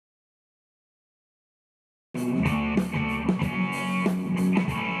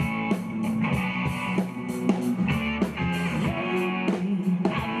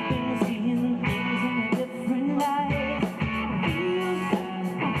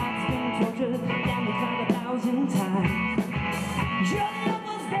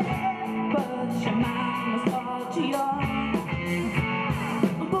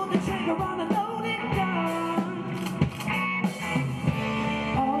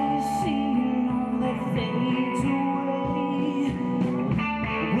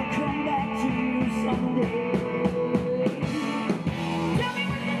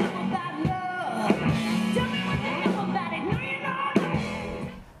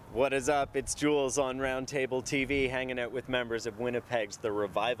What is up? It's Jules on Roundtable TV, hanging out with members of Winnipeg's The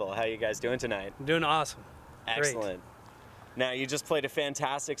Revival. How are you guys doing tonight? I'm doing awesome. Excellent. Great. Now, you just played a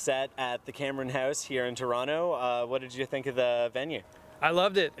fantastic set at the Cameron House here in Toronto. What did you think of the venue? I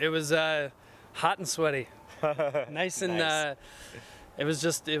loved it. It was hot and sweaty. Nice and Nice. It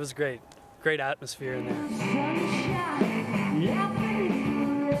was great. Great atmosphere in there.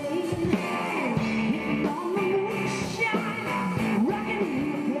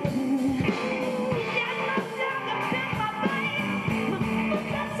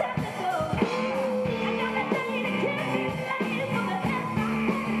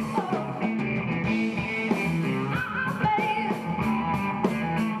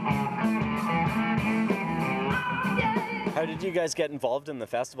 How did you guys get involved in the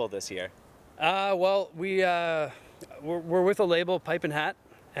festival this year? Well, we're with a label, Pipe and Hat,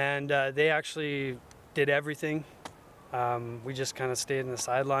 and they actually did everything. We just kind of stayed in the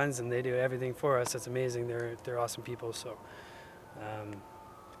sidelines, and they do everything for us. It's amazing. They're awesome people. So,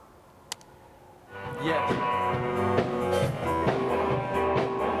 yeah.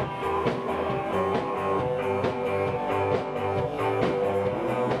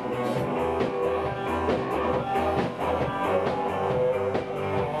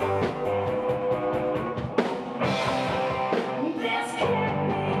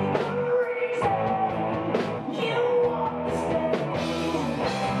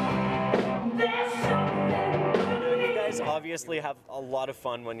 Obviously have a lot of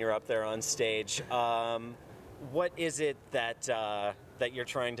fun when you're up there on stage. What is it that that you're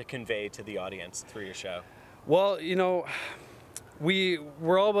trying to convey to the audience through your show? Well, you know,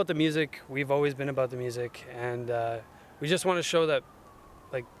 we're all about the music. We've always been about the music, and we just want to show that,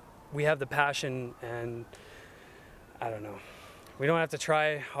 like, we have the passion, and I don't know, we don't have to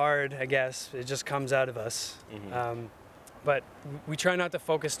try hard. I guess it just comes out of us. Mm-hmm. But we try not to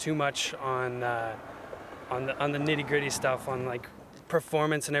focus too much on the nitty-gritty stuff, on like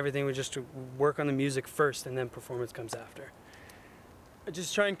performance and everything. We just work on the music first, and then performance comes after. I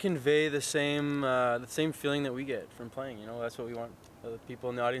just try and convey the same feeling that we get from playing. You know, that's what we want the people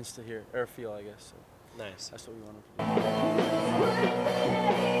in the audience to hear or feel, I guess. So nice. That's what we want them to do.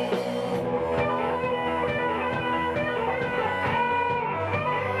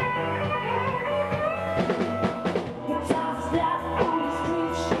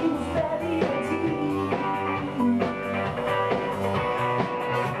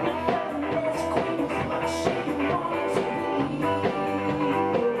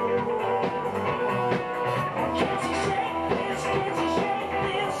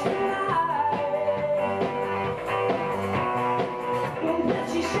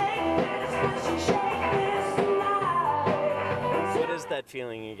 That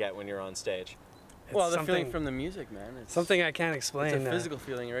feeling you get when you're on stage? Well, the feeling from the music, man. It's something I can't explain. It's a physical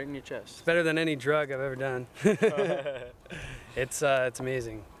feeling right in your chest. It's better than any drug I've ever done. It's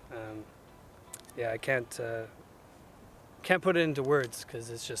amazing. Yeah, I can't put it into words because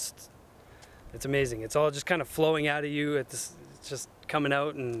it's amazing. It's all just kind of flowing out of you. It's just coming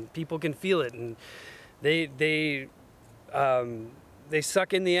out, and people can feel it, and they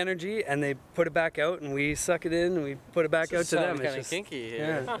suck in the energy and they put it back out, and we suck it in and we put it back out to them. It's kind of kinky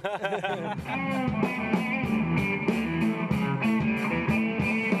here. Yeah.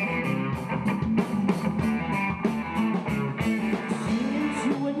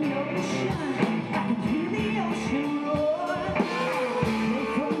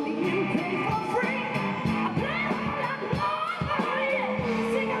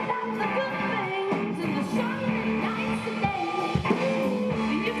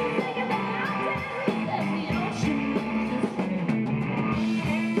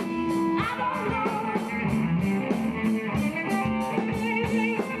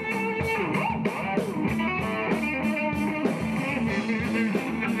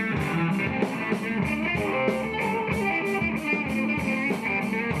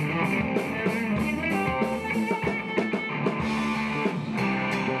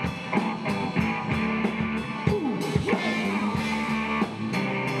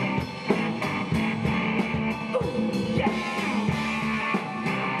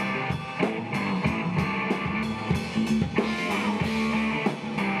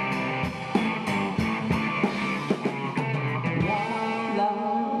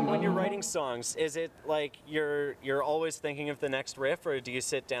 songs, is it like you're always thinking of the next riff, or do you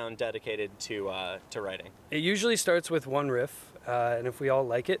sit down dedicated to writing? It usually starts with one riff, and if we all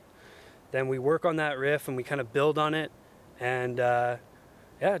like it, then we work on that riff and we kind of build on it, and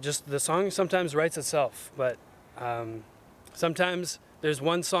yeah, just the song sometimes writes itself. But sometimes there's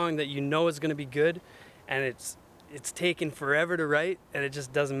one song that you know is going to be good, and it's taken forever to write, and it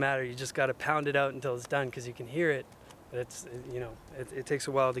just doesn't matter. You just got to pound it out until it's done because you can hear it. But it takes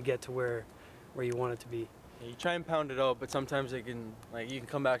a while to get to where you want it to be. Yeah, you try and pound it out, but sometimes you can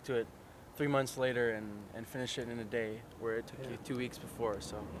come back to it 3 months later and finish it in a day where it took you 2 weeks before.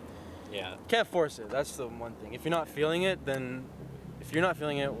 So Yeah. can't force it. That's the one thing. If you're not feeling it, then if you're not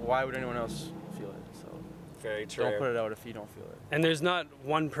feeling it, why would anyone else feel it? So Very true. don't put it out if you don't feel it. And there's not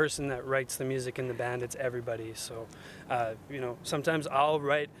one person that writes the music in the band, it's everybody. So, sometimes I'll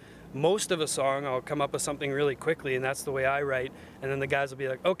write most of a song, I'll come up with something really quickly, and that's the way I write. And then the guys will be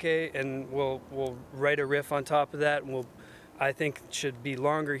like, okay, and we'll write a riff on top of that, and I think it should be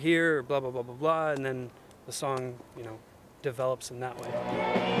longer here, or blah, blah, blah, blah, blah. And then the song, develops in that way.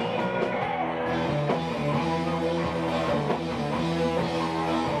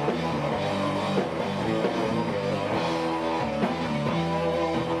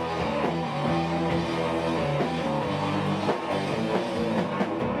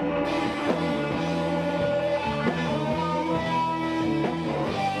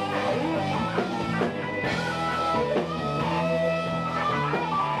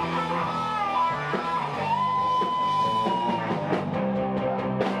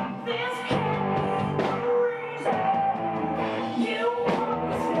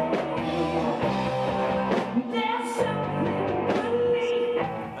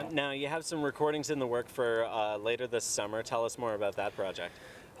 Now, you have some recordings in the work for later this summer. Tell us more about that project.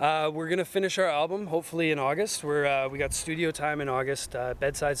 We're gonna finish our album hopefully in August. We got studio time in August,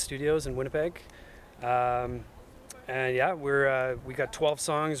 Bedside Studios in Winnipeg, and yeah, we got 12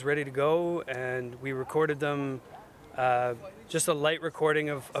 songs ready to go, and we recorded them. Just a light recording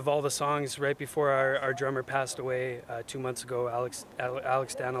of all the songs right before our drummer passed away 2 months ago, Alex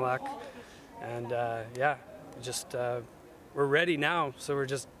Danilak, and yeah, just we're ready now, so we're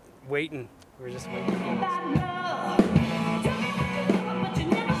just waiting. We're just waiting.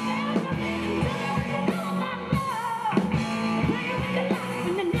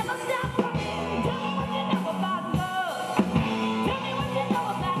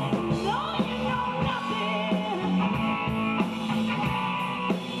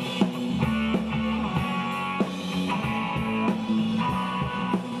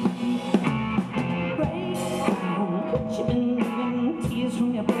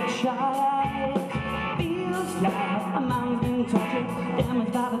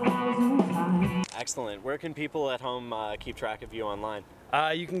 Excellent. Where can people at home keep track of you online?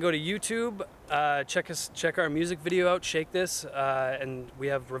 You can go to YouTube, check our music video out, Shake This, and we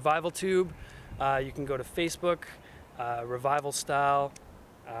have Revival Tube. You can go to Facebook, Revival Style.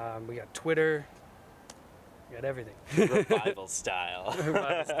 We got Twitter. We got everything. Revival Style. The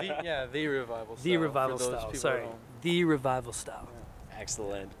Revival Style. The Revival for those Style. people Sorry, at home. The Revival Style.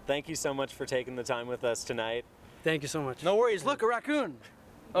 Excellent. Thank you so much for taking the time with us tonight. Thank you so much. No worries. Look, a raccoon.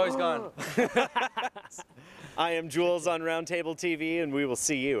 Oh, he's gone. I am Jules on Roundtable TV, and we will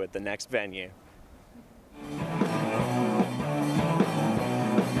see you at the next venue.